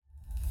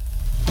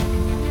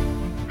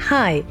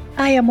Hi,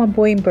 I am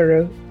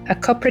Aboimboro, a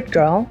corporate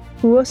girl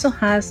who also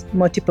has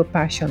multiple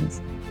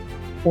passions.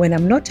 When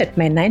I'm not at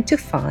my 9 to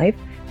 5,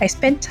 I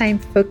spend time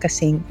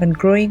focusing on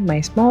growing my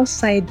small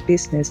side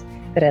business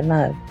that I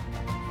love.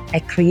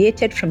 I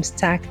created From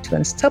Stack to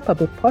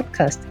Unstoppable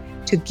podcast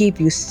to give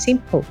you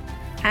simple,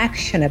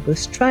 actionable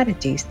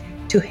strategies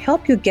to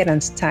help you get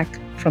unstuck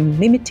from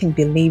limiting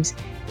beliefs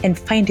and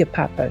find your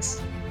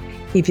purpose.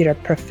 If you're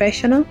a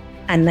professional,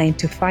 a 9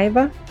 to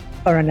 5er,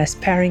 or an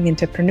aspiring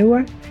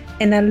entrepreneur,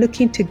 and are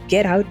looking to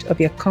get out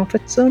of your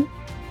comfort zone,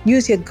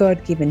 use your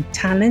God-given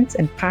talents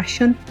and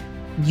passion,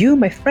 you,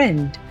 my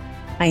friend,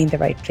 are in the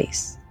right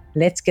place.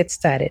 Let's get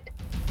started.